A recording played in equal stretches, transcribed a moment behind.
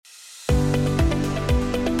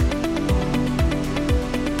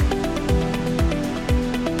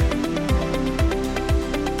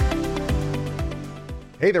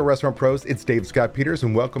Hey there, restaurant pros. It's Dave Scott Peters,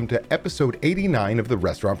 and welcome to episode 89 of the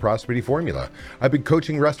Restaurant Prosperity Formula. I've been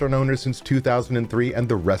coaching restaurant owners since 2003, and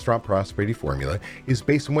the Restaurant Prosperity Formula is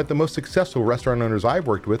based on what the most successful restaurant owners I've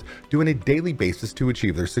worked with do on a daily basis to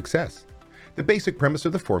achieve their success. The basic premise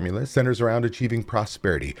of the formula centers around achieving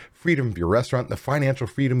prosperity, freedom of your restaurant, and the financial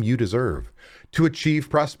freedom you deserve. To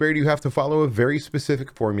achieve prosperity, you have to follow a very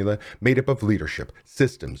specific formula made up of leadership,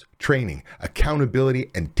 systems, training,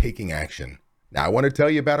 accountability, and taking action. Now, I want to tell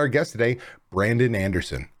you about our guest today, Brandon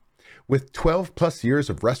Anderson. With 12 plus years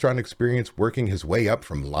of restaurant experience working his way up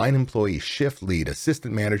from line employee, shift lead,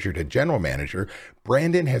 assistant manager to general manager,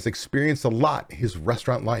 Brandon has experienced a lot in his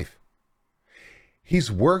restaurant life. He's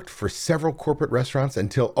worked for several corporate restaurants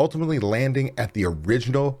until ultimately landing at the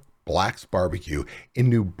original Black's Barbecue in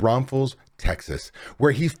New Braunfels, Texas,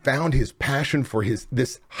 where he found his passion for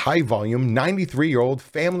this high volume, 93-year-old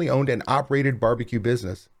family owned and operated barbecue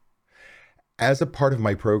business. As a part of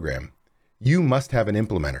my program, you must have an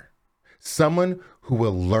implementer, someone who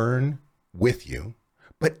will learn with you,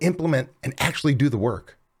 but implement and actually do the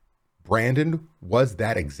work. Brandon was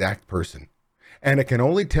that exact person, and I can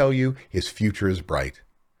only tell you his future is bright.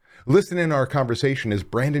 Listen in our conversation as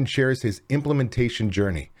Brandon shares his implementation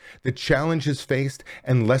journey, the challenges faced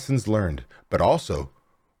and lessons learned, but also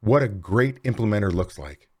what a great implementer looks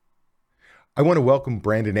like. I want to welcome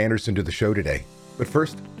Brandon Anderson to the show today. But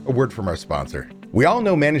first, a word from our sponsor. We all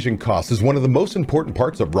know managing costs is one of the most important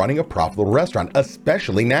parts of running a profitable restaurant,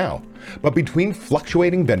 especially now. But between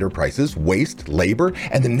fluctuating vendor prices, waste, labor,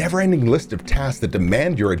 and the never-ending list of tasks that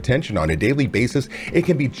demand your attention on a daily basis, it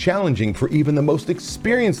can be challenging for even the most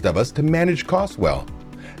experienced of us to manage costs well.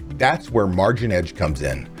 That's where Margin Edge comes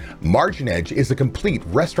in. Margin Edge is a complete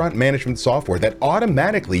restaurant management software that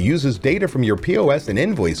automatically uses data from your POS and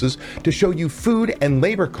invoices to show you food and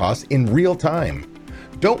labor costs in real time.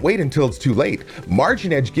 Don't wait until it's too late.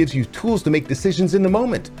 Margin Edge gives you tools to make decisions in the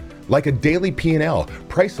moment, like a daily P&L,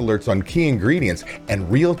 price alerts on key ingredients,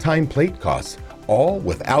 and real-time plate costs, all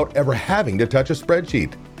without ever having to touch a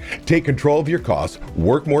spreadsheet. Take control of your costs,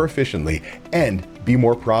 work more efficiently, and be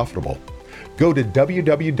more profitable. Go to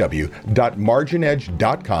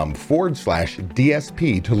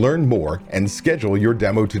www.marginedge.com/DSP to learn more and schedule your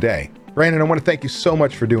demo today. Brandon, I want to thank you so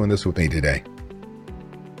much for doing this with me today.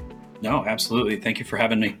 No, absolutely. Thank you for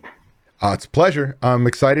having me. It's a pleasure. I'm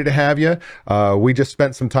excited to have you. We just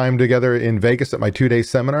spent some time together in Vegas at my 2-day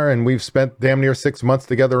seminar, and we've spent damn near 6 months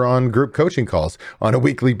together on group coaching calls on a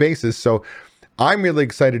weekly basis. So I'm really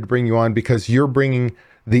excited to bring you on because you're bringing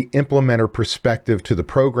the implementer perspective to the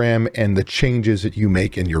program and the changes that you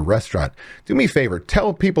make in your restaurant. Do me a favor,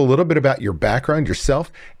 tell people a little bit about your background,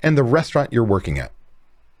 yourself, and the restaurant you're working at.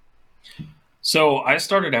 So I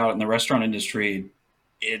started out in the restaurant industry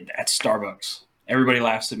at Starbucks. Everybody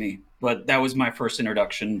laughs at me, but that was my first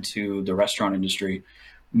introduction to the restaurant industry.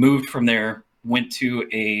 Moved from there, went to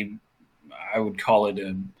I would call it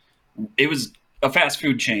it was a fast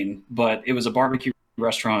food chain, but it was a barbecue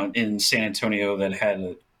restaurant in San Antonio that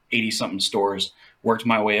had 80-something stores. Worked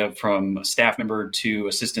my way up from a staff member to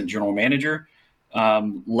assistant general manager.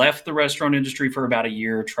 Left the restaurant industry for about a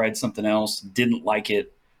year, tried something else, didn't like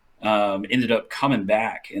it. Ended up coming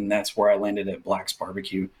back, and that's where I landed at Black's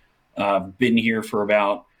Barbecue. Been here for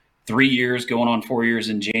about 3 years, going on 4 years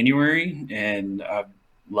in January, and I'm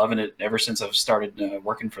loving it ever since I've started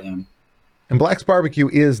working for them. And Black's Barbecue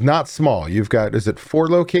is not small. You've got, is it 4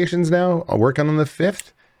 locations now? Working on the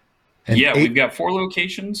 5th? And yeah, 8? We've got 4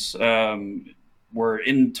 locations. We're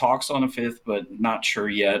in talks on a 5th, but not sure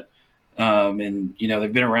yet. And,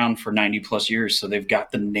 they've been around for 90 plus years, so they've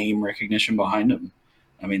got the name recognition behind them.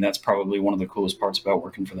 I mean, that's probably one of the coolest parts about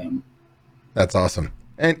working for them. That's awesome.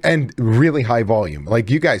 And really high volume. Like,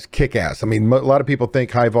 you guys kick ass. I mean, a lot of people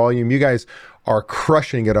think high volume. You guys are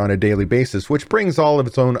crushing it on a daily basis, which brings all of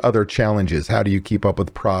its own other challenges. How do you keep up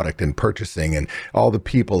with product and purchasing and all the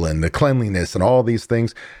people and the cleanliness and all these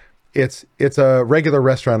things? It's a regular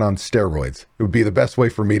restaurant on steroids. It would be the best way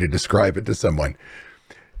for me to describe it to someone.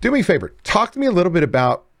 Do me a favor. Talk to me a little bit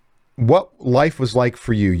about what life was like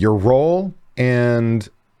for you, your role, and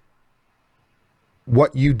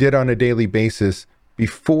what you did on a daily basis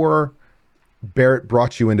before Barrett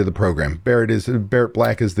brought you into the program. Barrett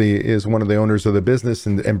Black is one of the owners of the business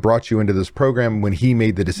and brought you into this program when he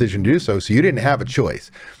made the decision to do so. So you didn't have a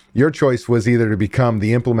choice. Your choice was either to become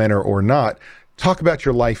the implementer or not. Talk about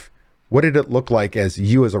your life. What did it look like as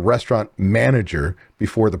you as a restaurant manager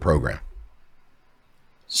before the program?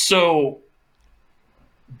 So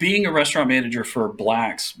being a restaurant manager for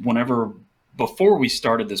Black's, before we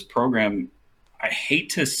started this program, I hate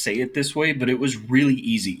to say it this way, but it was really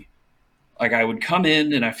easy. Like I would come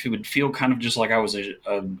in and would feel kind of just like I was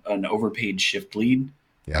an overpaid shift lead,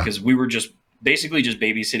 because we were just basically just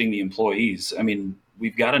babysitting the employees. I mean,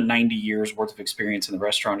 we've got a 90 years worth of experience in the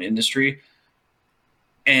restaurant industry,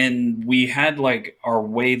 and we had like our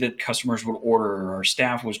way that customers would order. Our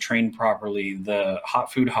staff was trained properly. The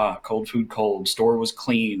hot food hot, cold food cold. Store was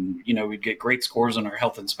clean. You know, we'd get great scores on our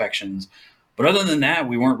health inspections. But other than that,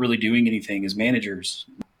 we weren't really doing anything as managers.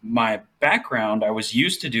 My background, I was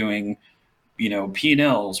used to doing, you know,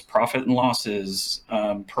 P&Ls, profit and losses,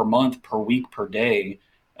 per month, per week, per day.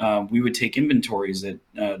 We would take inventories at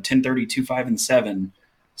 1030, 25, and 7.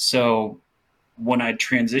 So when I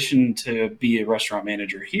transitioned to be a restaurant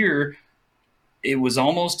manager here, it was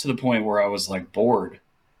almost to the point where I was like bored.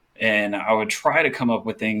 And I would try to come up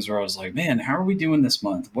with things where I was like, man, how are we doing this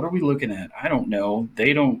month? What are we looking at? I don't know.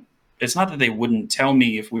 It's not that they wouldn't tell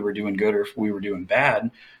me if we were doing good or if we were doing bad.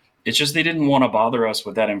 It's just they didn't want to bother us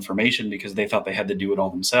with that information because they thought they had to do it all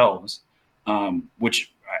themselves,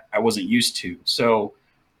 which I wasn't used to. So,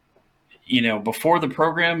 you know, before the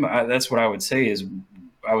program, that's what I would say is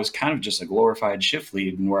I was kind of just a glorified shift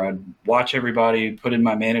lead, and where I'd watch everybody, put in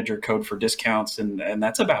my manager code for discounts, and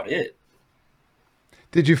that's about it.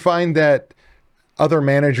 Did you find that other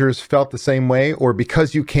managers felt the same way, or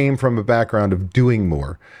because you came from a background of doing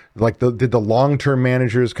more, like did the long-term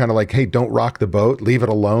managers kind of like, hey, don't rock the boat, leave it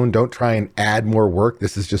alone, don't try and add more work,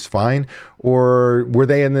 this is just fine? Or were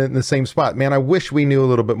they in the same spot? Man, I wish we knew a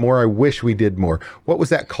little bit more. I wish we did more. What was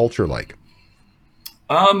that culture like?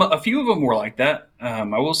 A few of them were like that. I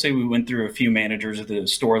will say we went through a few managers at the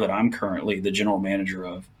store that I'm currently the general manager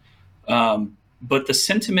of. But the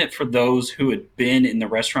sentiment for those who had been in the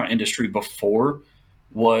restaurant industry before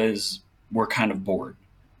was, we're kind of bored.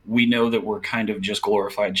 We know that we're kind of just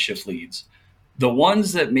glorified shift leads. The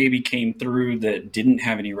ones that maybe came through that didn't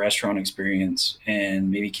have any restaurant experience and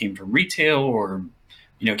maybe came from retail or,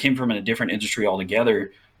 you know, came from a different industry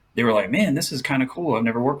altogether, they were like, man, this is kind of cool. I've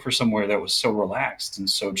never worked for somewhere that was so relaxed and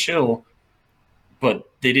so chill. But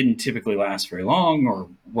they didn't typically last very long, or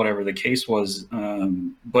whatever the case was.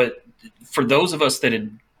 But for those of us that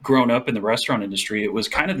had grown up in the restaurant industry, it was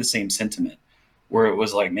kind of the same sentiment, where it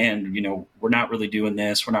was like, man, you know, we're not really doing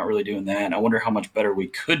this, we're not really doing that. I wonder how much better we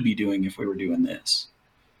could be doing if we were doing this.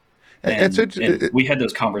 And we had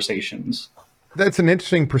those conversations. That's an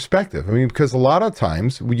interesting perspective. I mean, because a lot of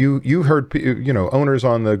times you heard, you know, owners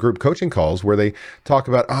on the group coaching calls where they talk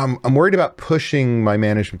about, I'm worried about pushing my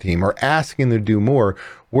management team or asking them to do more,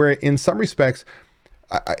 where in some respects,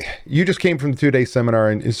 you just came from the 2-day seminar.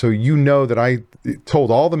 And so, you know, that I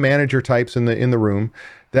told all the manager types in the room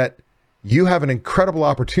that you have an incredible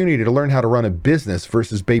opportunity to learn how to run a business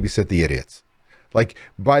versus babysit the idiots. Like,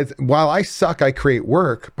 while I suck, I create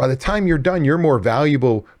work. By the time you're done, you're more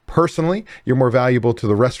valuable personally. You're more valuable to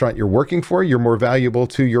the restaurant you're working for. You're more valuable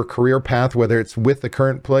to your career path, whether it's with the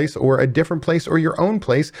current place or a different place or your own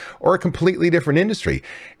place or a completely different industry.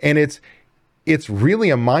 And it's really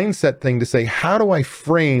a mindset thing to say, how do I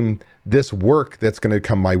frame this work that's going to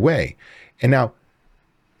come my way? And now,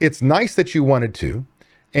 it's nice that you wanted to,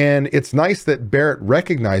 and it's nice that Barrett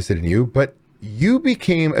recognized it in you, but you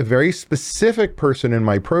became a very specific person in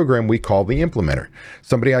my program we call the implementer.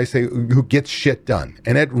 Somebody, I say, who gets shit done.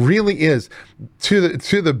 And it really is to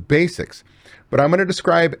the basics. But I'm going to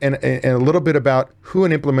describe a little bit about who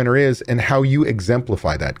an implementer is and how you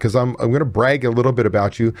exemplify that, because I'm going to brag a little bit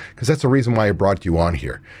about you, because that's the reason why I brought you on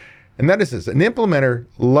here. And that is this: an implementer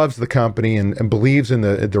loves the company and believes in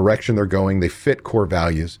the direction they're going. They fit core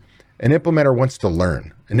values. An implementer wants to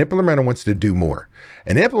learn. An implementer wants to do more.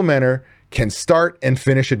 An implementer can start and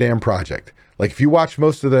finish a damn project. Like, if you watch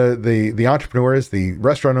most of the entrepreneurs, the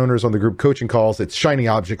restaurant owners on the group coaching calls, it's shiny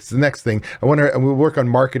objects, the next thing. We'll work on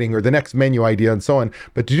marketing or the next menu idea and so on.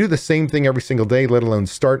 But to do the same thing every single day, let alone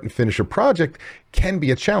start and finish a project, can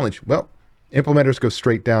be a challenge. Well, implementers go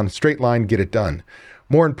straight down, straight line, get it done.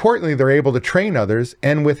 More importantly, they're able to train others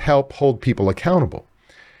and with help hold people accountable.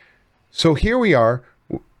 So here we are.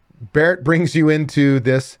 Barrett brings you into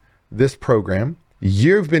this program.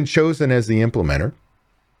 You've been chosen as the implementer.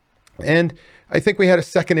 And I think we had a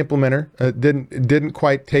second implementer, didn't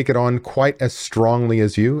quite take it on quite as strongly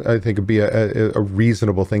as you. I think it'd be a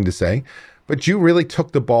reasonable thing to say. But you really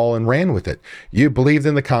took the ball and ran with it. You believed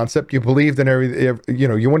in the concept. You believed in everything. You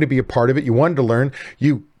know, you wanted to be a part of it. You wanted to learn.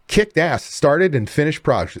 You kicked ass, started and finished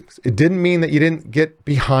projects. It didn't mean that you didn't get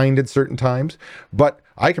behind at certain times, but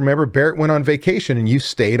I can remember Barrett went on vacation and you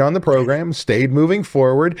stayed on the program, stayed moving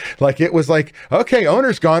forward. Like, it was like, okay,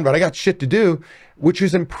 owner's gone, but I got shit to do, which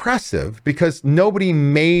is impressive because nobody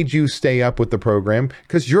made you stay up with the program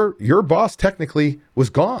because your boss technically was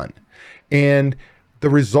gone. And the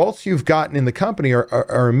results you've gotten in the company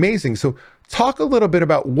are amazing. So talk a little bit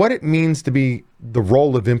about what it means to be the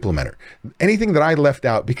role of implementer. Anything that I left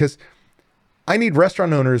out, because I need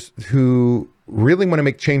restaurant owners who really want to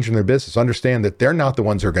make change in their business, understand that they're not the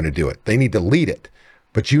ones who are going to do it. They need to lead it,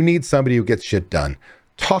 but you need somebody who gets shit done.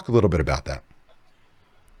 Talk a little bit about that.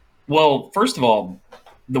 Well, first of all,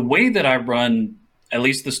 the way that I run, at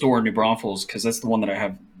least the store in New Braunfels, because that's the one that I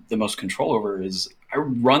have the most control over, is I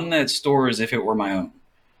run that store as if it were my own.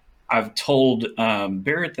 I've told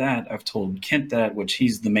Barrett that. I've told Kent that, which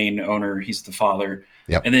he's the main owner. He's the father.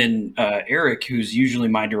 Yep. And then Eric, who's usually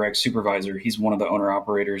my direct supervisor, he's one of the owner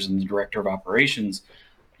operators and the director of operations.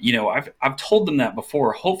 I've told them that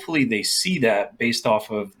before. Hopefully they see that based off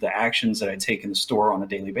of the actions that I take in the store on a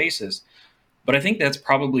daily basis. But I think that's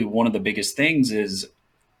probably one of the biggest things is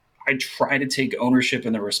I try to take ownership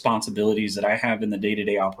and the responsibilities that I have in the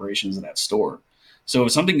day-to-day operations of that store. So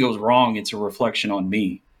if something goes wrong, it's a reflection on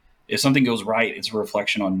me. If something goes right, it's a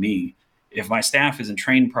reflection on me. If my staff isn't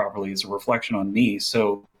trained properly, it's a reflection on me.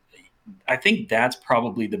 So I think that's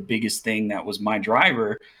probably the biggest thing that was my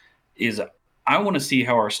driver is I want to see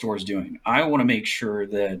how our store is doing. I want to make sure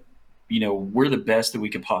that, we're the best that we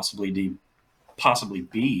could possibly be.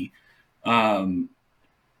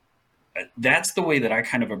 That's the way that I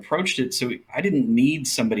kind of approached it. So I didn't need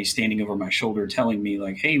somebody standing over my shoulder telling me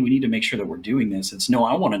like, hey, we need to make sure that we're doing this. It's no,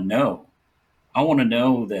 I want to know. I want to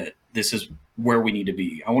know that this is where we need to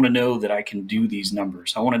be. I want to know that I can do these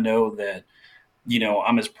numbers. I want to know that,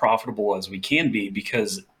 I'm as profitable as we can be,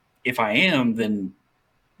 because if I am, then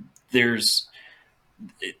there's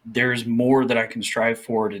more that I can strive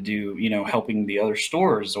for to do, helping the other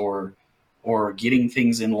stores or getting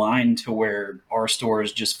things in line to where our store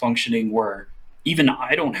is just functioning where even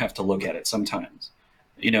I don't have to look at it sometimes.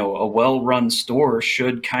 A well-run store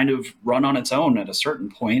should kind of run on its own at a certain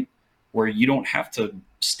point where you don't have to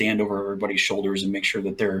stand over everybody's shoulders and make sure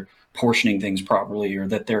that they're portioning things properly or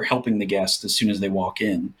that they're helping the guests as soon as they walk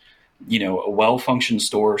in. A well-functioned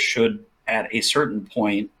store should, at a certain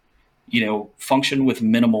point, function with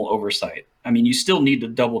minimal oversight. I mean, you still need to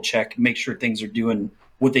double check, make sure things are doing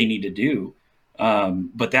what they need to do.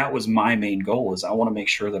 But that was my main goal is I want to make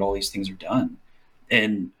sure that all these things are done.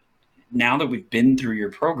 And now that we've been through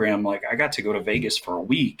your program, like I got to go to Vegas for a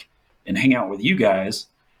week and hang out with you guys,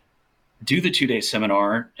 do the 2-day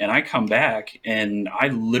seminar, and I come back and I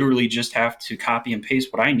literally just have to copy and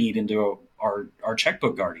paste what I need into our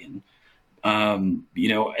checkbook guardian.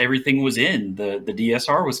 Everything was in the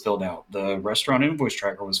DSR was filled out. The restaurant invoice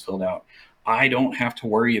tracker was filled out. I don't have to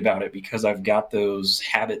worry about it because I've got those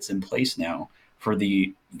habits in place now for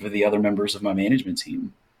the other members of my management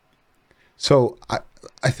team. So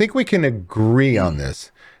I think we can agree on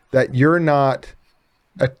this, that you're not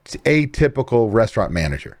a typical restaurant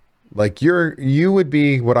manager. Like you would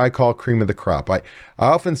be what I call cream of the crop. I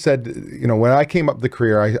often said, when I came up the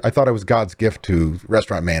career, I thought I was God's gift to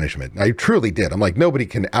restaurant management. I truly did. I'm like, nobody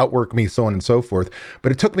can outwork me, so on and so forth.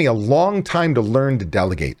 But it took me a long time to learn to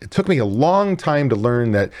delegate. It took me a long time to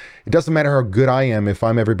learn that it doesn't matter how good I am if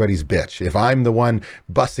I'm everybody's bitch, if I'm the one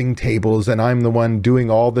bussing tables and I'm the one doing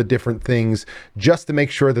all the different things just to make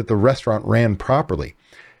sure that the restaurant ran properly.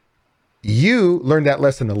 You learned that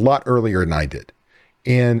lesson a lot earlier than I did.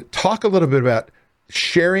 And talk a little bit about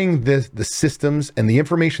sharing the systems and the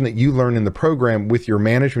information that you learn in the program with your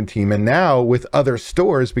management team and now with other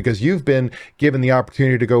stores, because you've been given the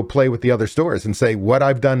opportunity to go play with the other stores and say, what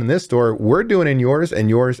I've done in this store, we're doing in yours and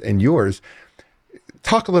yours and yours.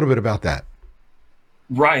 Talk a little bit about that.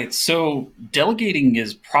 Right. So delegating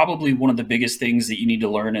is probably one of the biggest things that you need to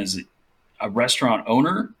learn as a restaurant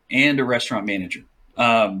owner and a restaurant manager.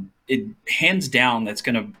 It hands down, that's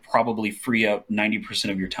going to probably free up 90%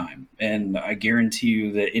 of your time. And I guarantee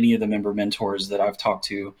you that any of the member mentors that I've talked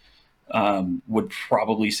to would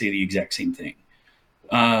probably say the exact same thing.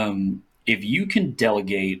 If you can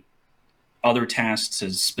delegate other tasks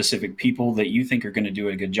to specific people that you think are going to do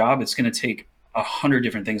a good job, it's going to take 100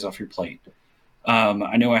 different things off your plate.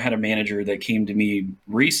 I know I had a manager that came to me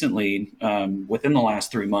recently within the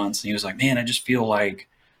last 3 months, and he was like, man, I just feel like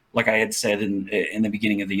I had said in the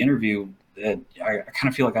beginning of the interview, that I kind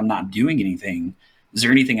of feel like I'm not doing anything. Is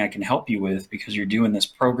there anything I can help you with? Because you're doing this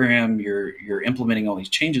program, you're implementing all these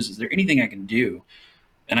changes. Is there anything I can do?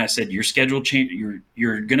 And I said, your schedule change.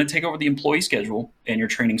 You're going to take over the employee schedule, and your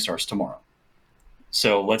training starts tomorrow.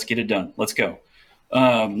 So let's get it done. Let's go.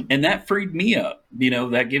 And that freed me up.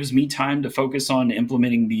 That gives me time to focus on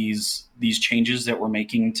implementing these changes that we're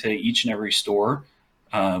making to each and every store.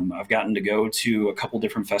 I've gotten to go to a couple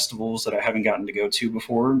different festivals that I haven't gotten to go to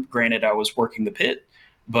before. Granted, I was working the pit,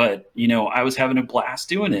 But, I was having a blast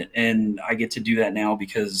doing it, and I get to do that now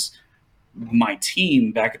because my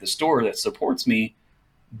team back at the store that supports me,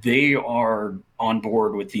 they are on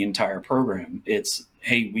board with the entire program. It's,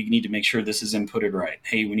 hey, we need to make sure this is inputted right.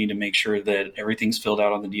 Hey, we need to make sure that everything's filled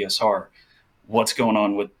out on the DSR. What's going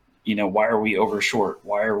on with, why are we over short?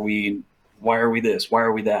 Why are we this? Why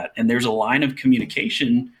are we that? And there's a line of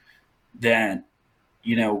communication that,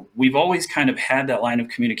 we've always kind of had that line of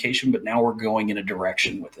communication, but now we're going in a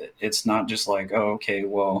direction with it. It's not just like, oh, okay,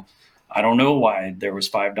 well, I don't know why there was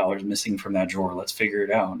 $5 missing from that drawer. Let's figure it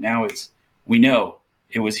out. Now we know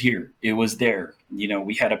it was here. It was there.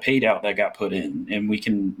 We had a paid out that got put in, and we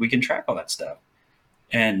can track all that stuff.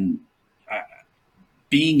 And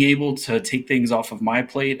being able to take things off of my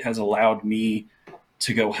plate has allowed me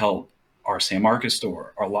to go help our San Marcos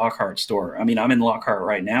store, our Lockhart store. I mean, I'm in Lockhart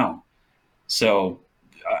right now. So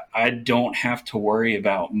I don't have to worry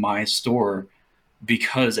about my store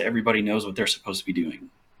because everybody knows what they're supposed to be doing.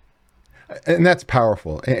 And that's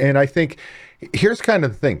powerful. And I think here's kind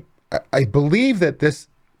of the thing. I believe that this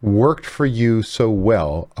worked for you so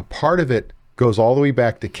well. A part of it goes all the way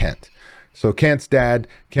back to Kent. So Kent's dad,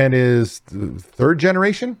 Kent is third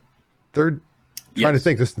generation, trying to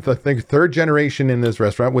think. This is the third generation in this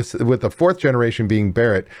restaurant, with the fourth generation being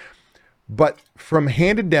Barrett. But from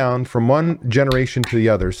handed down from one generation to the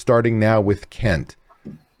other, starting now with Kent,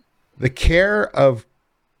 the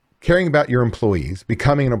caring about your employees,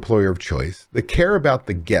 becoming an employer of choice, the care about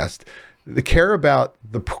the guest, the care about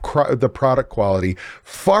the product quality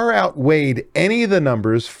far outweighed any of the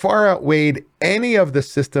numbers, far outweighed any of the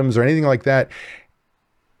systems or anything like that,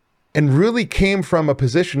 and really came from a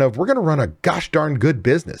position of, we're going to run a gosh darn good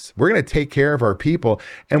business. We're going to take care of our people,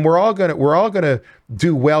 and we're all going to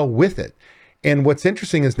do well with it. And what's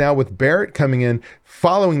interesting is now with Barrett coming in,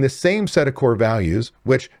 following the same set of core values,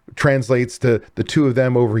 which translates to the two of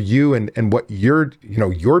them over you and what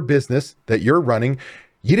your business that you're running,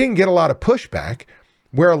 you didn't get a lot of pushback,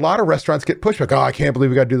 where a lot of restaurants get pushback. Oh, I can't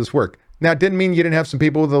believe we got to do this work. Now, it didn't mean you didn't have some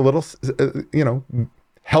people with a little,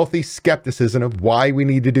 healthy skepticism of why we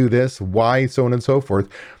need to do this, why so on and so forth.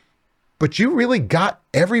 But you really got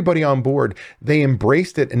everybody on board. They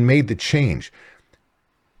embraced it and made the change.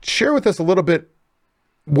 Share with us a little bit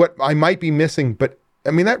what I might be missing, but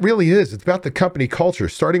I mean, that really is. It's about the company culture,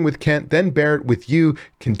 starting with Kent, then Barrett, with you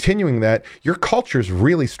continuing that. Your culture is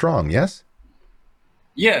really strong, yes?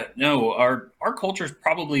 Yeah, no, our culture is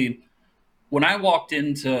probably, when I walked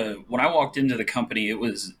into the company, it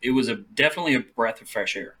was definitely a breath of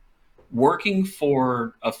fresh air. Working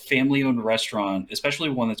for a family-owned restaurant, especially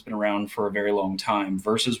one that's been around for a very long time,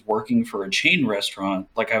 versus working for a chain restaurant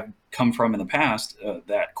like I've come from in the past,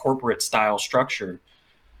 that corporate style structure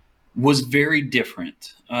was very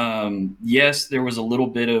different. Yes, there was a little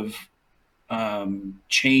bit of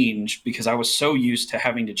change because I was so used to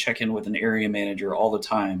having to check in with an area manager all the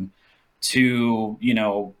time to,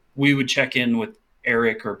 we would check in with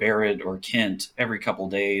Eric or Barrett or Kent every couple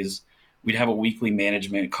days. We'd have a weekly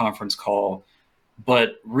management conference call.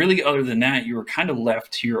 But really, other than that, you were kind of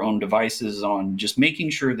left to your own devices on just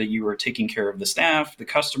making sure that you were taking care of the staff, the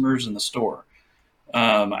customers, and the store.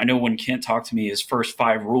 I know when Kent talked to me, his first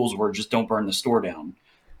 5 rules were just don't burn the store down.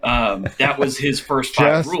 That was his first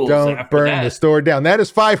 5 rules. Don't burn the store down. That is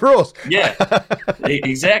 5 rules. Yeah,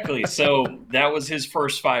 exactly. So that was his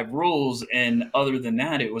first 5 rules. And other than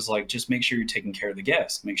that, it was like, just make sure you're taking care of the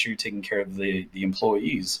guests, make sure you're taking care of the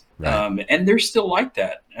employees. Right. And they're still like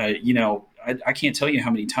that. I can't tell you how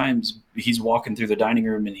many times he's walking through the dining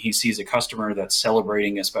room and he sees a customer that's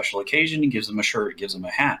celebrating a special occasion. He gives them a shirt, gives them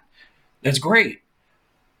a hat. That's great.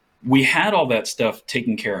 We had all that stuff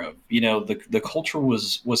taken care of. The culture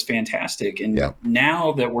was fantastic. And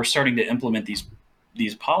now that we're starting to implement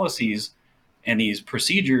these policies and these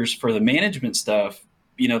procedures for the management stuff,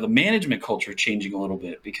 the management culture is changing a little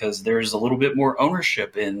bit because there's a little bit more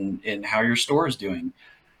ownership in how your store is doing.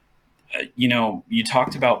 You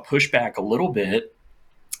talked about pushback a little bit,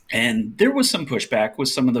 and there was some pushback with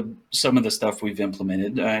some of the stuff we've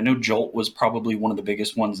implemented. I know Jolt was probably one of the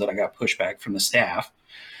biggest ones that I got pushback from the staff.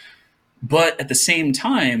 But at the same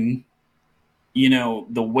time, the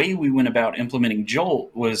way we went about implementing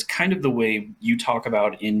Jolt was kind of the way you talk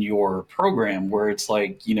about in your program, where it's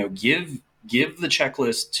like, give the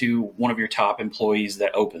checklist to one of your top employees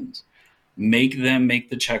that opens. Make them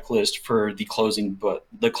make the checklist for the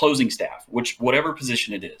closing staff, whatever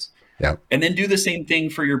position it is. Yeah. And then do the same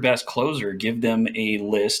thing for your best closer. Give them a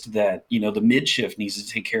list that, the mid shift needs to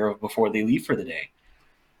take care of before they leave for the day.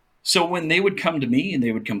 So when they would come to me and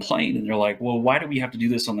they would complain and they're like, well, why do we have to do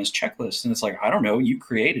this on this checklist? And it's like, I don't know. You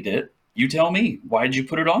created it. You tell me. Why did you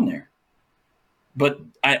put it on there? But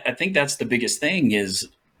I think that's the biggest thing is,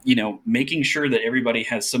 making sure that everybody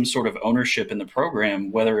has some sort of ownership in the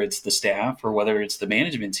program, whether it's the staff or whether it's the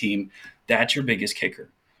management team. That's your biggest kicker.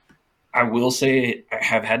 I will say I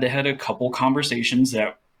have had a couple conversations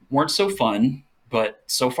that weren't so fun, but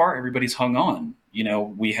so far everybody's hung on.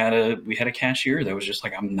 We had a cashier that was just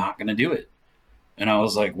like, I'm not going to do it. And I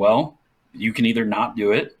was like, well, you can either not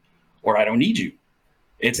do it or I don't need you.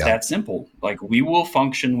 It's Yeah. that simple. Like, we will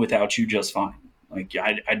function without you just fine. Like,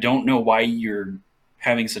 I don't know why you're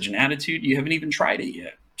having such an attitude. You haven't even tried it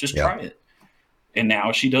yet. Just Yeah. try it. And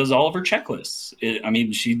now she does all of her checklists.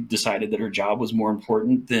 She decided that her job was more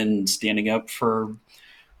important than standing up for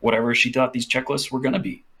whatever she thought these checklists were going to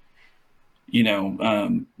be.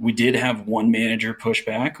 We did have one manager push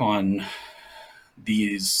back on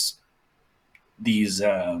these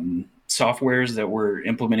softwares that we're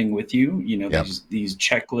implementing with you. Yep. These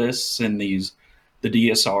checklists and the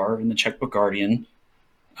DSR and the Checkbook Guardian.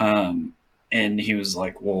 And he was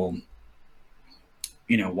like, well,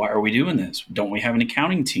 why are we doing this? Don't we have an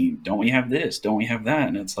accounting team? Don't we have this? Don't we have that?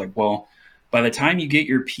 And it's like, well, by the time you get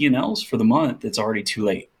your P&Ls for the month, it's already too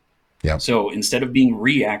late. Yeah. So instead of being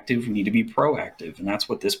reactive, we need to be proactive. And that's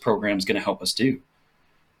what this program is going to help us do.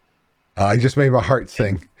 I just made my heart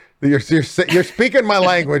sing. You're speaking my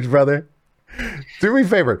language, brother. Do me a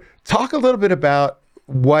favor. Talk a little bit about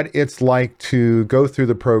what it's like to go through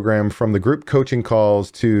the program, from the group coaching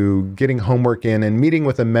calls to getting homework in and meeting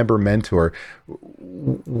with a member mentor.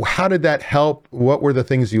 How did that help? What were the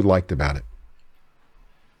things you liked about it?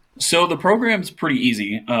 So the program's pretty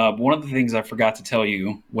easy. One of the things I forgot to tell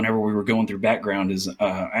you whenever we were going through background is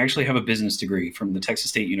I actually have a business degree from the Texas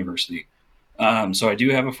State University. So I do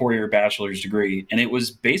have a 4-year bachelor's degree, and it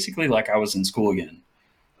was basically like I was in school again.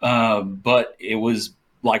 But it was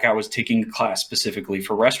like I was taking a class specifically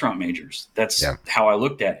for restaurant majors. That's how I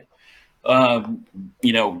looked at it.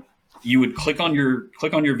 You would click on your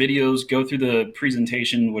videos, go through the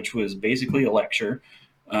presentation, which was basically a lecture.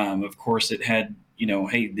 Of course, it had,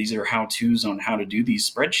 hey, these are how-tos on how to do these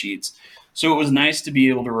spreadsheets. So it was nice to be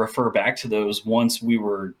able to refer back to those once we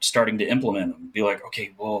were starting to implement them. Be like,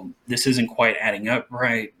 okay, well, this isn't quite adding up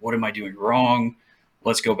right. What am I doing wrong?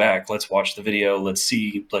 Let's go back. Let's watch the video. Let's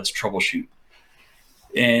see. Let's troubleshoot.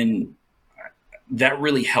 And that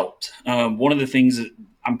really helped. One of the things that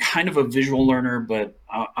I'm kind of a visual learner, but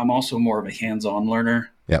I'm also more of a hands-on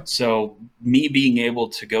learner. Yep. So me being able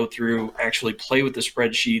to go through, actually play with the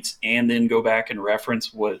spreadsheets, and then go back and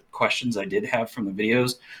reference what questions I did have from the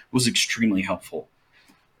videos was extremely helpful.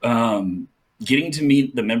 Getting to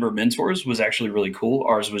meet the member mentors was actually really cool.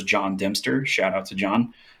 Ours was John Dempster. Shout out to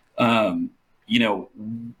John. Him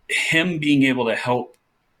being able to help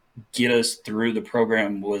get us through the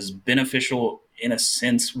program was beneficial in a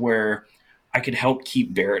sense where I could help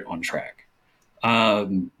keep Barrett on track.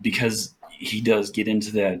 Because he does get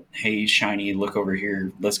into that, hey, Shiny, look over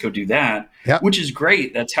here, let's go do that, which is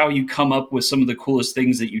great. That's how you come up with some of the coolest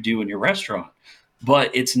things that you do in your restaurant. But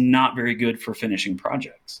it's not very good for finishing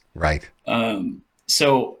projects. Right.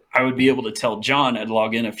 So I would be able to tell John, I'd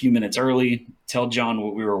log in a few minutes early, tell John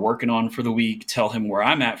what we were working on for the week, tell him where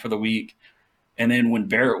I'm at for the week. And then when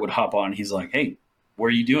Barrett would hop on, he's like, hey, what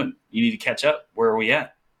are you doing? You need to catch up. Where are we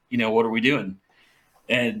at? What are we doing?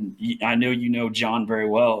 And I know John very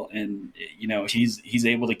well, and he's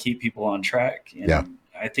able to keep people on track. And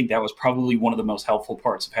I think that was probably one of the most helpful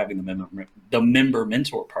parts of having the member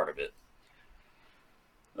mentor part of it.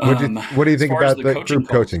 What do you think about the group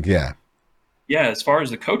coaching? Yeah, as far as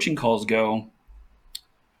the coaching calls go,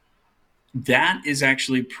 that is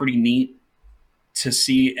actually pretty neat to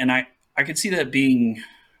see, and I could see that being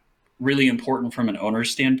really important from an owner's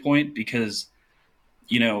standpoint, because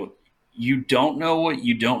you don't know what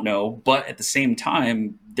you don't know, but at the same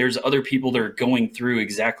time, there's other people that are going through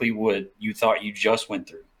exactly what you thought you just went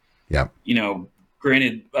through. Yeah.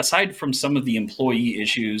 Granted, aside from some of the employee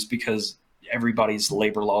issues, because everybody's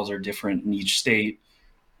labor laws are different in each state,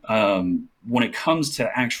 when it comes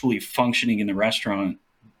to actually functioning in the restaurant,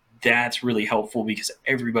 that's really helpful because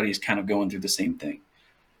everybody's kind of going through the same thing.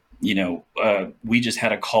 We just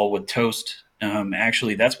had a call with Toast.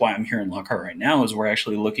 Actually, that's why I'm here in Lockhart right now, is we're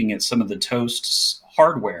actually looking at some of the Toast's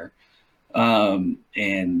hardware.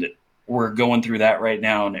 And we're going through that right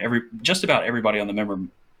now. And just about everybody on the member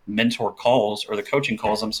mentor calls, or the coaching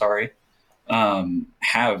calls, I'm sorry,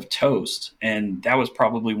 have Toast. And that was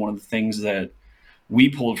probably one of the things that we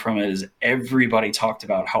pulled from it, is everybody talked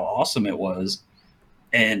about how awesome it was.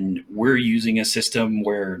 And we're using a system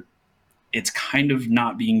where it's kind of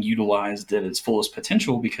not being utilized at its fullest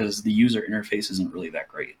potential because the user interface isn't really that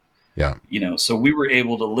great. Yeah. So we were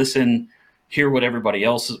able to listen, hear what everybody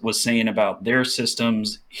else was saying about their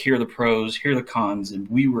systems, hear the pros, hear the cons, and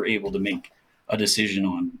we were able to make a decision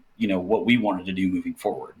on, what we wanted to do moving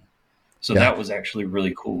forward. So Yeah. that was actually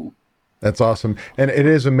really cool. That's awesome. And it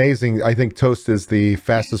is amazing. I think Toast is the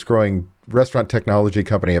fastest growing restaurant technology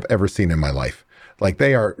company I've ever seen in my life. Like,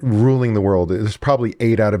 they are ruling the world. There's probably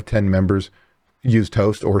 8 out of 10 members use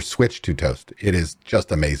Toast or switch to Toast. It is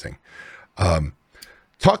just amazing.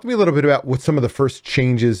 Talk to me a little bit about what some of the first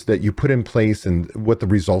changes that you put in place and what the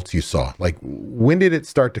results you saw. Like, when did it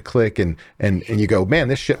start to click and you go, man,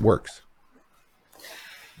 this shit works?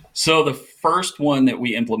 So the first one that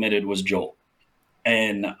we implemented was Jolt.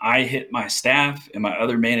 And I hit my staff and my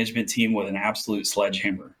other management team with an absolute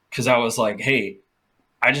sledgehammer, because I was like, hey,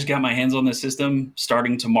 I just got my hands on this system.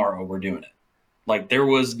 Starting tomorrow, we're doing it. Like, there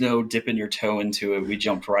was no dipping your toe into it. We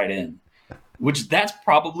jumped right in, which that's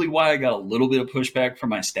probably why I got a little bit of pushback from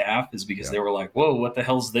my staff, is because they were like, whoa, what the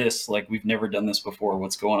hell's this? Like, we've never done this before.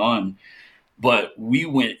 What's going on? But we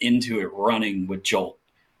went into it running with Jolt.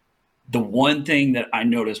 The one thing that I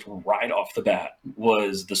noticed right off the bat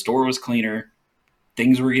was the store was cleaner.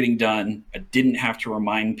 Things were getting done. I didn't have to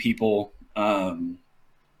remind people to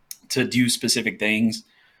do specific things.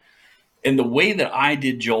 And the way that I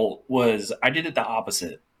did Jolt was I did it the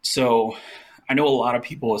opposite. So I know a lot of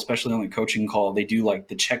people, especially on the coaching call, they do like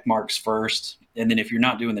the check marks first. And then if you're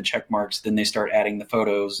not doing the check marks, then they start adding the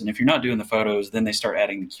photos. And if you're not doing the photos, then they start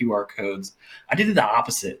adding the QR codes. I did it the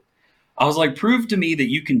opposite. I was like, prove to me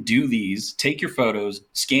that you can do these, take your photos,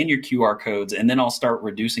 scan your QR codes, and then I'll start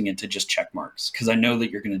reducing it to just check marks, because I know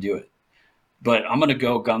that you're going to do it. But I'm going to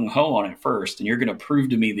go gung-ho on it first, and you're going to prove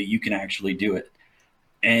to me that you can actually do it.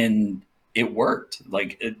 And it worked.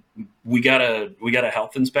 Like, we got a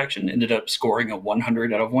health inspection, ended up scoring a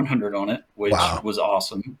 100 out of 100 on it, which was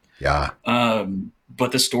awesome. Yeah.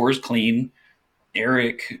 But the store is clean.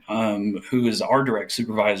 Eric, who is our direct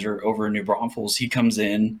supervisor over in New Braunfels, he comes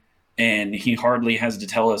in and he hardly has to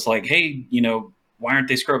tell us, like, hey, why aren't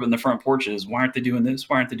they scrubbing the front porches? Why aren't they doing this?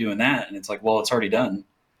 Why aren't they doing that? And it's like, well, it's already done.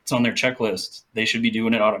 It's on their checklist. They should be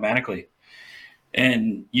doing it automatically.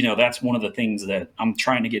 And, that's one of the things that I'm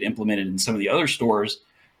trying to get implemented in some of the other stores,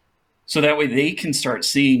 so that way they can start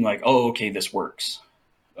seeing, like, oh, okay, this works.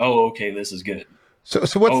 Oh, okay, this is good. So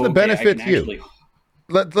what's the benefit to you?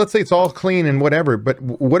 Let's say it's all clean and whatever, but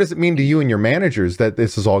what does it mean to you and your managers that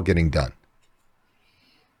this is all getting done?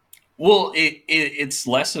 Well, it's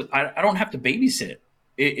less. I don't have to babysit.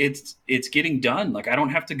 It's getting done. Like, I don't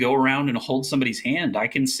have to go around and hold somebody's hand. I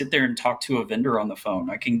can sit there and talk to a vendor on the phone.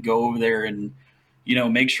 I can go over there and,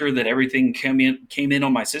 make sure that everything came in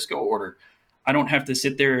on my Cisco order. I don't have to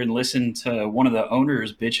sit there and listen to one of the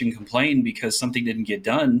owners bitch and complain because something didn't get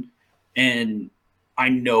done. And I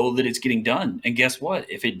know that it's getting done. And guess what?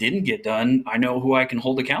 If it didn't get done, I know who I can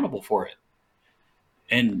hold accountable for it.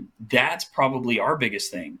 And that's probably our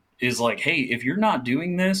biggest thing, is like, hey, if you're not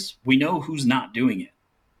doing this, we know who's not doing it.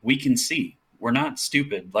 We can see. We're not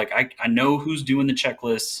stupid. Like, I know who's doing the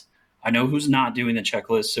checklists. I know who's not doing the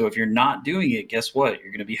checklist. So if you're not doing it, guess what?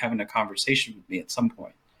 You're going to be having a conversation with me at some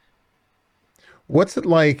point. What's it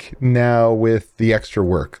like now with the extra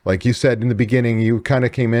work? Like you said in the beginning, you kind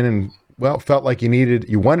of came in and, felt like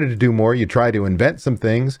you wanted to do more. You tried to invent some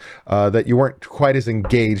things that you weren't quite as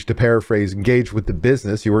engaged, to paraphrase, engaged with the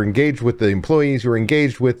business. You were engaged with the employees. You were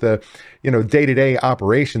engaged with the, day-to-day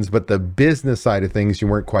operations, but the business side of things, you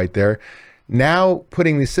weren't quite there. Now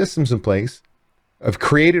putting these systems in place, I've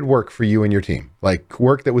created work for you and your team, like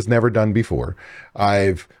work that was never done before.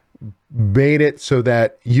 I've made it so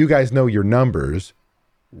that you guys know your numbers.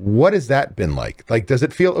 What has that been like? Like, does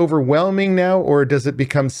it feel overwhelming now, or does it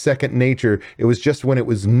become second nature? It was just when it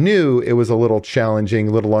was new, it was a little challenging,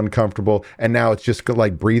 a little uncomfortable, and now it's just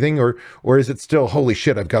like breathing, or is it still, holy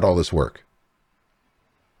shit, I've got all this work?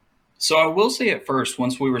 So I will say, at first,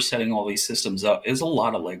 once we were setting all these systems up, it was a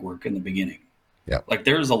lot of legwork in the beginning. Yeah. Like,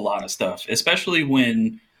 there's a lot of stuff, especially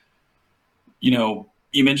when, you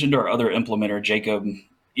mentioned our other implementer, Jacob.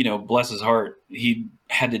 Bless his heart, he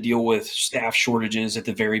had to deal with staff shortages at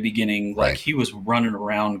the very beginning. Like, he was running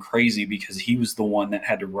around crazy because he was the one that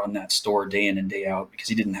had to run that store day in and day out because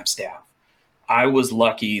he didn't have staff. I was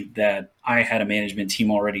lucky that I had a management team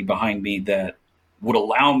already behind me that would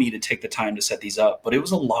allow me to take the time to set these up. But it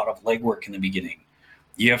was a lot of legwork in the beginning.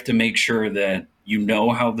 You have to make sure that you know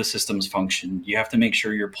how the systems function. You have to make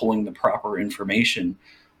sure you're pulling the proper information.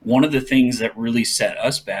 One of the things that really set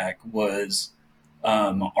us back was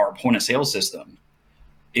our point of sale system.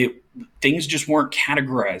 Things just weren't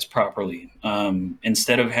categorized properly.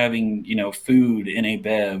 Instead of having, food, NA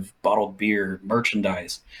Bev, bottled beer,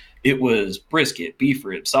 merchandise, It was brisket, beef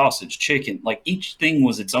rib, sausage, chicken. Like each thing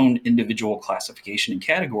was its own individual classification and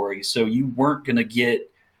category. So you weren't going to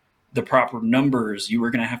get the proper numbers. You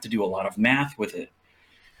were going to have to do a lot of math with it.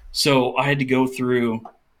 So I had to go through,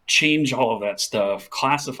 change all of that stuff,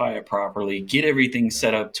 classify it properly, get everything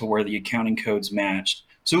set up to where the accounting codes matched.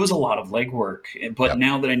 So it was a lot of legwork. But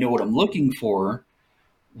now that I know what I'm looking for,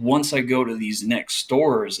 once I go to these next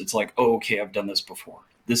stores, it's like, oh, okay, I've done this before.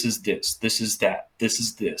 This is this. This is that. This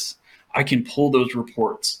is this. I can pull those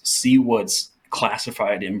reports, see what's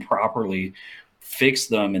classified improperly, fix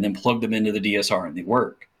them, and then plug them into the DSR, and they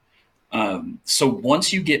work. So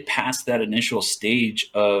once you get past that initial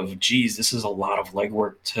stage of, geez, this is a lot of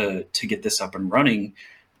legwork to get this up and running,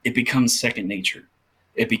 it becomes second nature.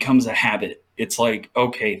 It becomes a habit. It's like,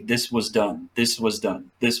 okay, this was done. This was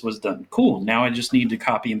done. This was done. Cool. Now I just need to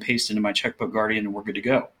copy and paste into my Checkbook Guardian and we're good to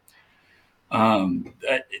go.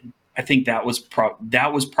 I think that was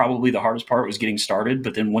probably the hardest part, was getting started.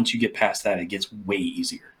 But then once you get past that, it gets way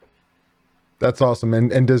easier. That's awesome.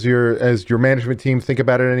 And does your management team think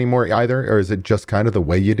about it anymore either? Or is it just kind of the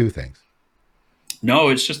way you do things? No,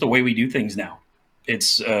 it's just the way we do things now.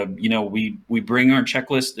 It's, we bring our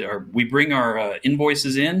checklist, or we bring our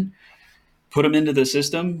invoices in, put them into the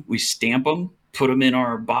system, we stamp them, put them in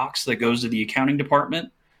our box that goes to the accounting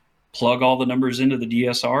department, plug all the numbers into the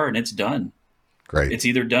DSR, and it's done. Great. It's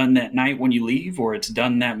either done that night when you leave, or it's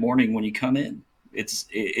done that morning when you come in.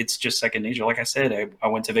 It's just second nature. Like I said, I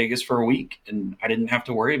went to Vegas for a week and I didn't have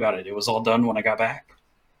to worry about it. It was all done when I got back.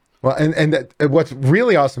 Well, and what's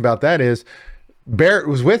really awesome about that is Barrett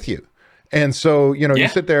was with you. And so, you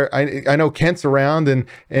sit there, I know Kent's around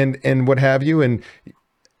and what have you,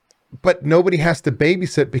 but nobody has to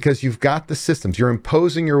babysit because you've got the systems. You're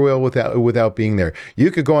imposing your will without being there.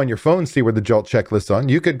 You could go on your phone and see where the JOLT checklist's on.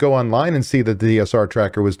 You could go online and see that the DSR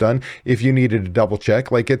tracker was done if you needed to double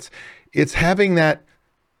check. Like it's having that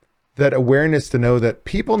awareness to know that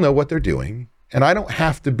people know what they're doing, and I don't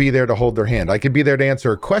have to be there to hold their hand. I could be there to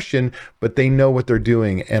answer a question, but they know what they're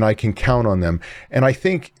doing and I can count on them. And I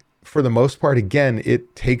think for the most part, again,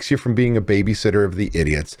 it takes you from being a babysitter of the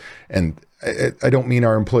idiots. And I don't mean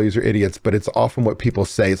our employees are idiots, but it's often what people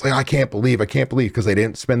say. It's like, I can't believe, because they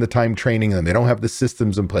didn't spend the time training them. They don't have the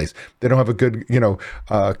systems in place. They don't have a good,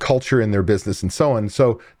 culture in their business and so on.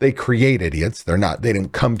 So they create idiots. They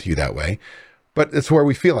didn't come to you that way, but it's where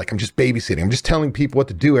we feel like I'm just babysitting. I'm just telling people what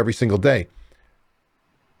to do every single day.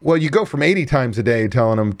 Well, you go from 80 times a day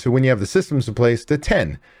telling them to, when you have the systems in place, to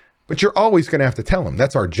 10, but you're always going to have to tell them.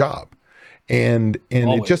 That's our job. And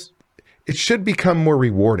it should become more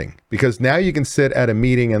rewarding, because now you can sit at a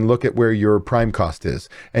meeting and look at where your prime cost is.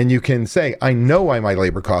 And you can say, I know why my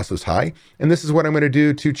labor cost was high, and this is what I'm going to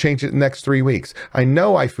do to change it in the next 3 weeks. I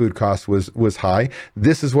know why food cost was high.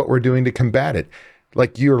 This is what we're doing to combat it.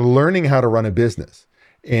 Like, you're learning how to run a business.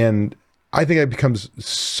 And I think it becomes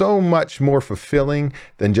so much more fulfilling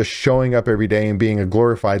than just showing up every day and being a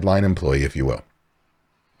glorified line employee, if you will.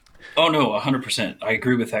 Oh, no, 100%. I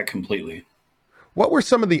agree with that completely. What were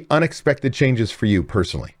some of the unexpected changes for you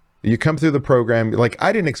personally? You come through the program, like,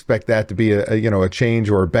 I didn't expect that to be a change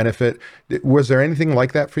or a benefit. Was there anything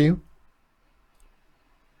like that for you?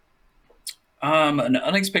 An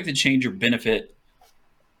unexpected change or benefit.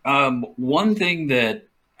 One thing that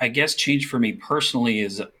I guess changed for me personally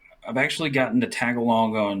is I've actually gotten to tag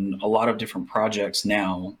along on a lot of different projects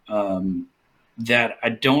now that I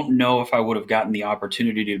don't know if I would have gotten the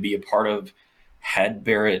opportunity to be a part of had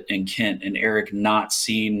Barrett and Kent and Eric not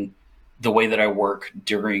seen the way that I work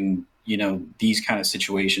during, these kind of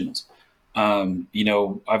situations.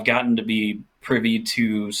 I've gotten to be privy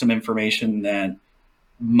to some information that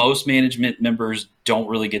most management members don't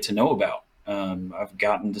really get to know about. I've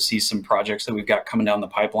gotten to see some projects that we've got coming down the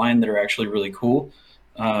pipeline that are actually really cool.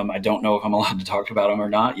 I don't know if I'm allowed to talk about them or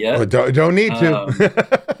not yet. Well, don't need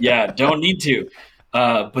to. Yeah, don't need to.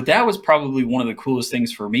 But that was probably one of the coolest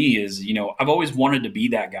things for me is, I've always wanted to be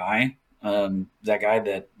that guy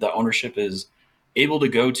that the ownership is able to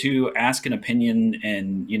go to, ask an opinion,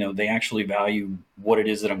 and, they actually value what it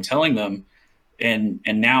is that I'm telling them. And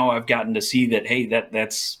now I've gotten to see that, hey,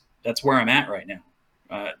 that's where I'm at right now.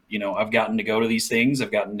 I've gotten to go to these things.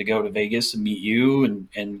 I've gotten to go to Vegas and meet you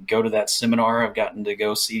and go to that seminar. I've gotten to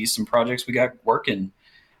go see some projects we got working.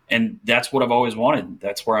 And that's what I've always wanted.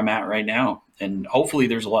 That's where I'm at right now. And hopefully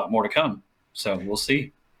there's a lot more to come. So we'll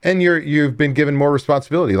see. And you've been given more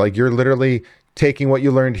responsibility. Like, you're literally taking what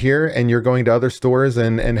you learned here and you're going to other stores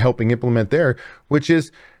and helping implement there, which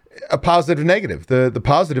is a positive negative. The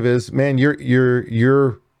positive is, man,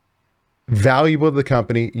 you're valuable to the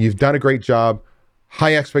company. You've done a great job.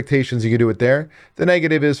 high expectations, you can do it there. The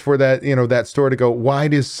negative is for that, that store to go, why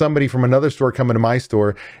does somebody from another store come into my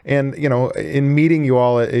store? And, in meeting you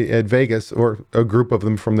all at Vegas, or a group of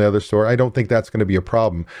them from the other store, I don't think that's going to be a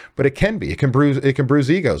problem, but it can be. It can bruise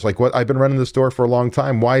egos. Like, what, I've been running the store for a long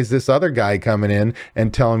time. Why is this other guy coming in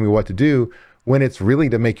and telling me what to do, when it's really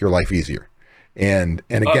to make your life easier? And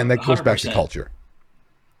again, that goes back to culture.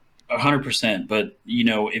 100%. But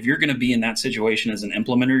if you're going to be in that situation as an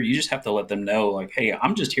implementer, you just have to let them know, like, hey,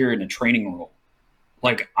 I'm just here in a training role.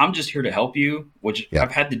 Like, I'm just here to help you, which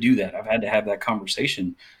I've had to do that. I've had to have that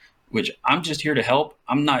conversation, which I'm just here to help.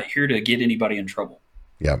 I'm not here to get anybody in trouble.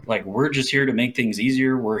 Yeah. Like, we're just here to make things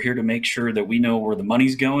easier. We're here to make sure that we know where the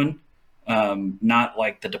money's going. Not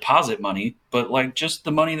like the deposit money, but like just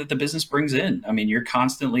the money that the business brings in. I mean, you're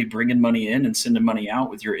constantly bringing money in and sending money out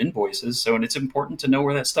with your invoices. So, and it's important to know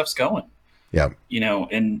where that stuff's going. Yeah.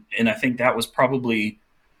 And I think that was probably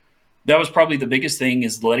the biggest thing,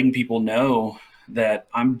 is letting people know that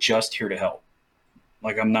I'm just here to help.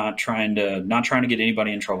 Like, I'm not trying to get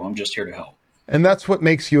anybody in trouble. I'm just here to help. And that's what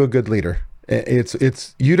makes you a good leader.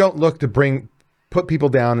 It's you don't look to put people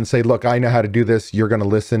down and say, look, I know how to do this, you're going to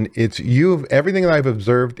listen. Everything that I've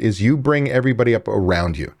observed is you bring everybody up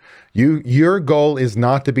around you. Your goal is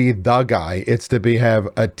not to be the guy, it's to have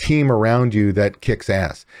a team around you that kicks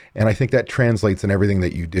ass. And I think that translates in everything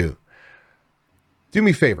that you do. Do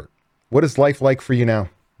me a favor. What is life like for you now?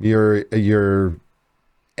 You're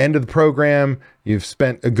end of the program. You've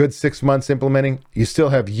spent a good 6 months implementing. You still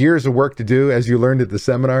have years of work to do, as you learned at the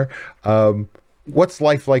seminar. What's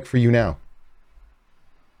life like for you now?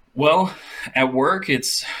 Well, at work,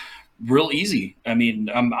 it's real easy. I mean,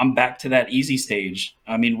 I'm back to that easy stage.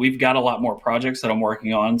 I mean, we've got a lot more projects that I'm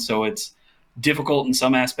working on, so it's difficult in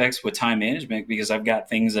some aspects with time management, because I've got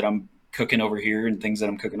things that I'm cooking over here and things that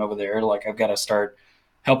I'm cooking over there. Like, I've got to start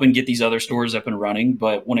helping get these other stores up and running.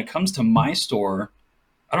 But when it comes to my store,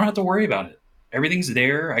 I don't have to worry about it. Everything's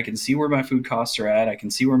there. I can see where my food costs are at. I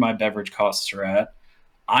can see where my beverage costs are at.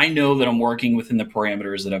 I know that I'm working within the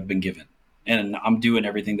parameters that I've been given, and I'm doing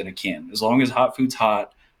everything that I can. As long as hot food's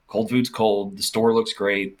hot, cold food's cold, the store looks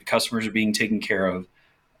great, the customers are being taken care of,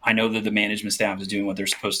 I know that the management staff is doing what they're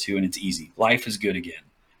supposed to, and it's easy. Life is good again.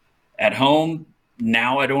 At home,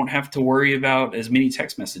 now I don't have to worry about as many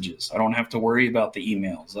text messages. I don't have to worry about the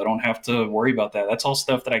emails. I don't have to worry about that. That's all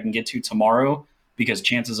stuff that I can get to tomorrow, because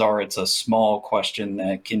chances are it's a small question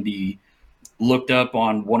that can be looked up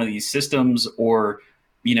on one of these systems, or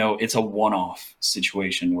it's a one-off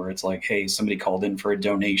situation where it's like, hey, somebody called in for a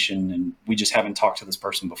donation and we just haven't talked to this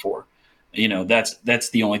person before. That's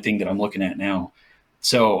the only thing that I'm looking at now.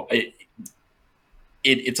 So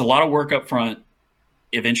it's a lot of work up front.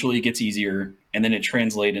 Eventually it gets easier, and then it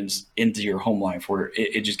translates into your home life, where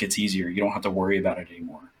it just gets easier. You don't have to worry about it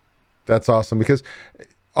anymore. That's awesome, because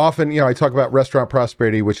often, I talk about restaurant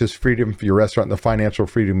prosperity, which is freedom for your restaurant and the financial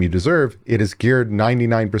freedom you deserve. It is geared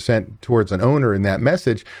 99% towards an owner in that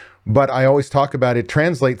message. But I always talk about it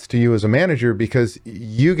translates to you as a manager, because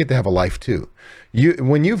you get to have a life too.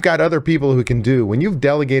 When you've got other people who can do, when you've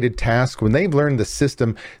delegated tasks, when they've learned the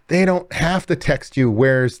system, they don't have to text you,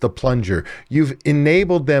 where's the plunger? You've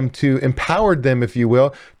enabled them, empowered them, if you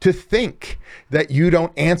will, to think that you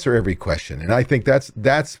don't answer every question. And I think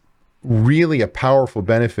that's really a powerful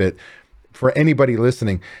benefit for anybody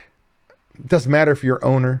listening. It doesn't matter if you're an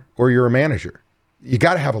owner or you're a manager. You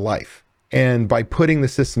got to have a life. And by putting the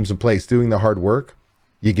systems in place, doing the hard work,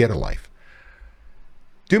 you get a life.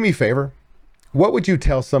 Do me a favor. What would you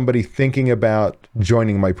tell somebody thinking about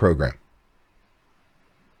joining my program?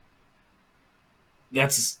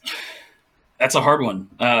 That's a hard one,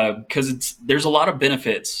 because there's a lot of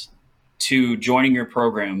benefits to joining your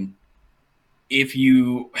program if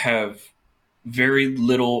you have very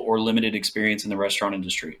little or limited experience in the restaurant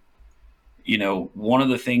industry. One of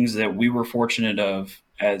the things that we were fortunate of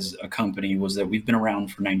as a company was that we've been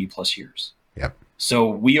around for 90 plus years. Yep. So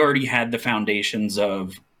we already had the foundations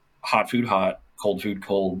of hot food hot, cold food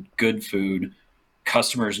cold, good food.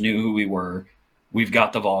 Customers knew who we were. We've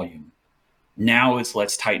got the volume. Now it's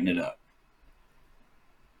let's tighten it up.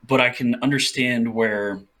 But I can understand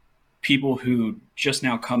where people who just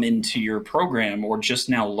now come into your program or just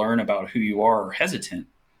now learn about who you are hesitant.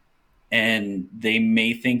 And they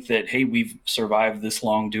may think that, hey, we've survived this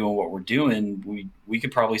long doing what we're doing. We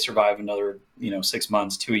could probably survive another, 6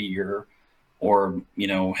 months to a year. Or,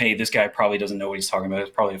 hey, this guy probably doesn't know what he's talking about.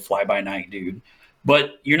 It's probably a fly-by-night dude.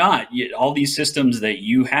 But you're not. All these systems that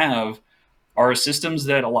you have are systems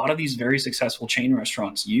that a lot of these very successful chain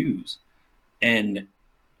restaurants use. And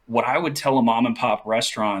what I would tell a mom and pop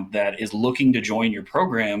restaurant that is looking to join your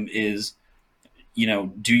program is,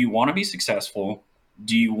 do you want to be successful?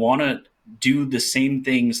 do you want to do the same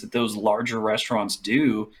things that those larger restaurants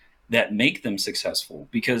do that make them successful?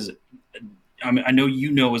 Because I know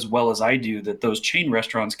you know as well as I do that those chain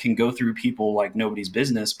restaurants can go through people like nobody's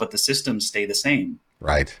business, but the systems stay the same.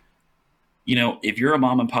 Right. If you're a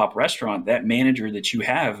mom and pop restaurant, that manager that you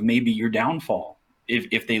have may be your downfall.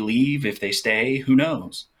 If they leave, if they stay, who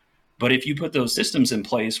knows? But if you put those systems in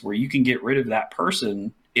place where you can get rid of that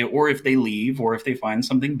person, or if they leave, or if they find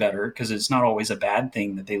something better, because it's not always a bad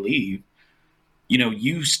thing that they leave,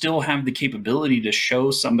 you still have the capability to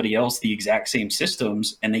show somebody else the exact same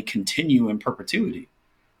systems and they continue in perpetuity.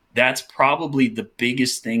 That's probably the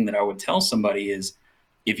biggest thing that I would tell somebody is,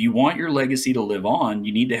 if you want your legacy to live on,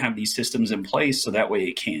 you need to have these systems in place so that way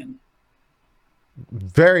it can.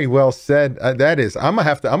 Very well said. I'm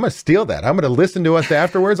gonna steal that. I'm gonna listen to us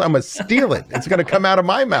afterwards. I'm gonna steal it. It's gonna come out of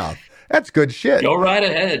my mouth. That's good shit. Go right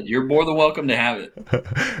ahead. You're more than welcome to have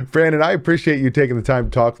it. Brandon, I appreciate you taking the time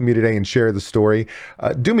to talk with me today and share the story.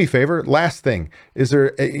 Do me a favor. Last thing, is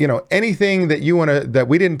there anything that that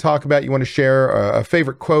we didn't talk about? You want to share a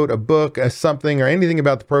favorite quote, a book, something, or anything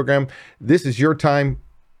about the program? This is your time.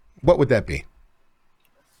 What would that be?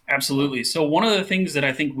 Absolutely. So one of the things that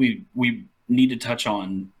I think we need to touch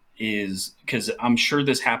on is, because I'm sure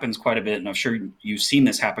this happens quite a bit, and I'm sure you've seen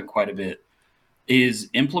this happen quite a bit, is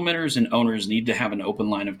implementers and owners need to have an open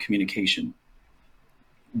line of communication.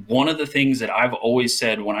 One of the things that I've always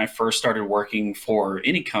said when I first started working for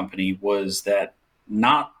any company was that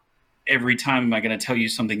not every time am I going to tell you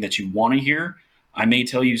something that you want to hear. I may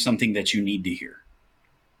tell you something that you need to hear.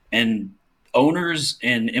 And owners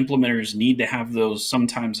and implementers need to have those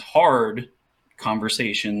sometimes hard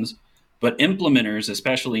conversations, but implementers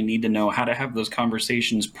especially need to know how to have those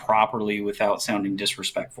conversations properly without sounding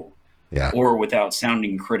disrespectful. Yeah. Or without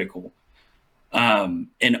sounding critical. And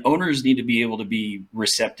owners need to be able to be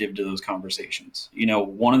receptive to those conversations.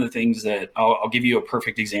 One of the things that I'll give you a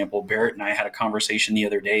perfect example. Barrett and I had a conversation the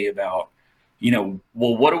other day about, well,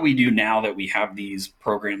 what do we do now that we have these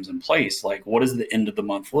programs in place? Like, what does the end of the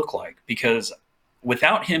month look like? Because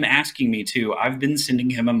without him asking me to, I've been sending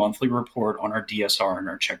him a monthly report on our DSR and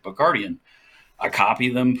our Checkbook Guardian. I copy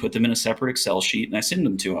them, put them in a separate Excel sheet, and I send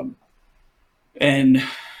them to him. And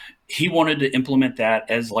he wanted to implement that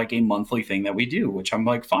as like a monthly thing that we do, which I'm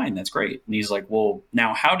like, fine, that's great. And he's like, well,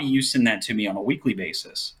 now how do you send that to me on a weekly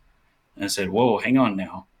basis? And I said, whoa, hang on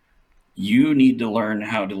now. You need to learn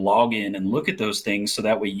how to log in and look at those things so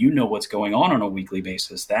that way you know what's going on a weekly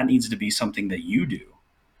basis. That needs to be something that you do.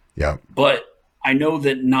 Yeah. But I know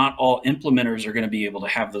that not all implementers are going to be able to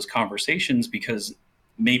have those conversations because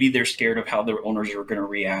maybe they're scared of how their owners are going to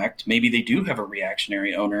react. Maybe they do have a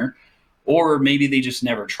reactionary owner. Or maybe they just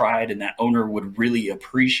never tried and that owner would really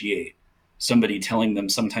appreciate somebody telling them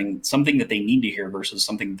something that they need to hear versus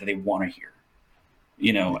something that they want to hear.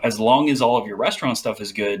 As long as all of your restaurant stuff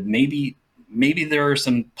is good, maybe there are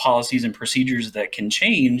some policies and procedures that can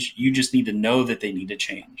change. You just need to know that they need to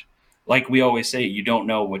change. Like we always say, you don't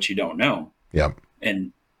know what you don't know. Yeah.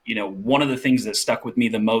 And, one of the things that stuck with me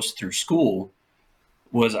the most through school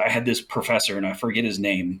was I had this professor, and I forget his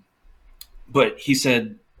name, but he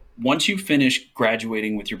said, once you finish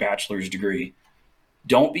graduating with your bachelor's degree,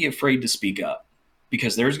 don't be afraid to speak up,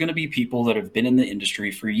 because there's going to be people that have been in the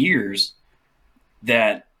industry for years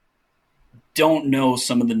that don't know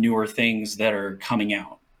some of the newer things that are coming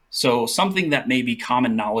out. So something that may be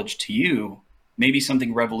common knowledge to you may be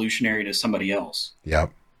something revolutionary to somebody else. Yeah.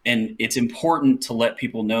 And it's important to let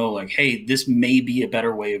people know, like, hey, this may be a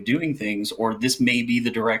better way of doing things, or this may be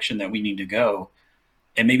the direction that we need to go.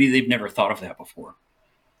 And maybe they've never thought of that before.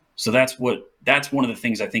 So that's one of the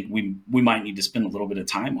things I think we might need to spend a little bit of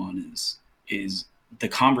time on is the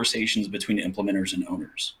conversations between implementers and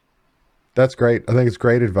owners. That's great. I think it's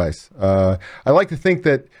great advice. I like to think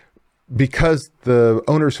that because the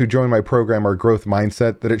owners who join my program are growth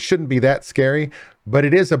mindset, that it shouldn't be that scary, but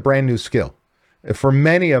it is a brand new skill. For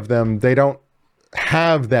many of them, they don't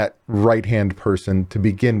have that right-hand person to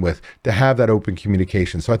begin with, to have that open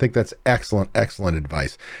communication. So I think that's excellent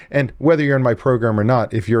advice. And whether you're in my program or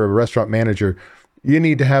not, if you're a restaurant manager, you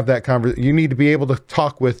need to have that you need to be able to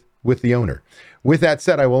talk with the owner. With that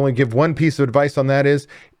said, I will only give one piece of advice on that is,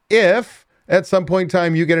 if at some point in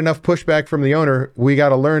time you get enough pushback from the owner, we got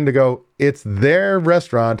to learn to go, it's their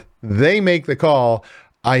restaurant, they make the call.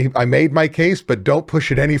 I made my case, but don't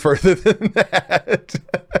push it any further than that.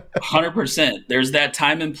 100%. There's that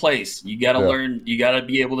time and place. You got to learn, you got to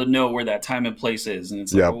be able to know where that time and place is. And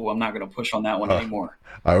it's like, oh, I'm not going to push on that one anymore.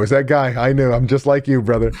 I was that guy. I knew. I'm just like you,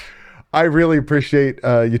 brother. I really appreciate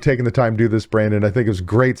you taking the time to do this, Brandon. I think it was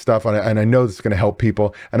great stuff, and I know this is going to help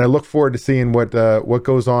people. And I look forward to seeing what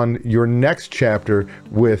goes on your next chapter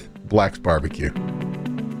with Black's Barbecue.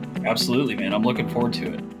 Absolutely, man. I'm looking forward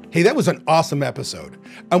to it. Hey, that was an awesome episode.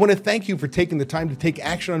 I want to thank you for taking the time to take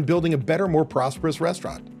action on building a better, more prosperous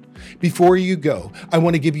restaurant. Before you go, I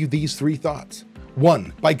want to give you these 3 thoughts.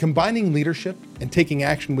 1, by combining leadership and taking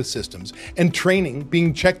action with systems and training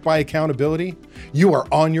being checked by accountability, you are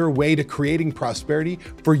on your way to creating prosperity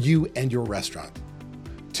for you and your restaurant.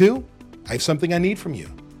 2, I have something I need from you.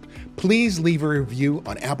 Please leave a review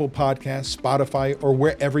on Apple Podcasts, Spotify, or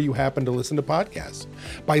wherever you happen to listen to podcasts.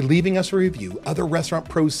 By leaving us a review, other restaurant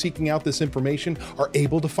pros seeking out this information are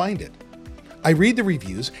able to find it. I read the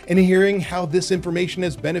reviews, and hearing how this information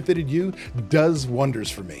has benefited you does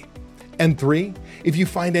wonders for me. And 3, if you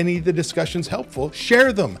find any of the discussions helpful,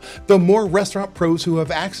 share them. The more restaurant pros who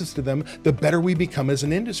have access to them, the better we become as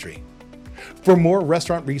an industry. For more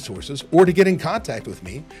restaurant resources or to get in contact with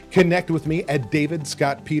me, connect with me at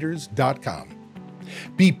davidscottpeters.com.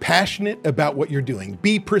 Be passionate about what you're doing,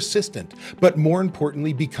 be persistent, but more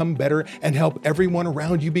importantly, become better and help everyone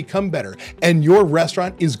around you become better. And your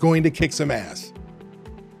restaurant is going to kick some ass.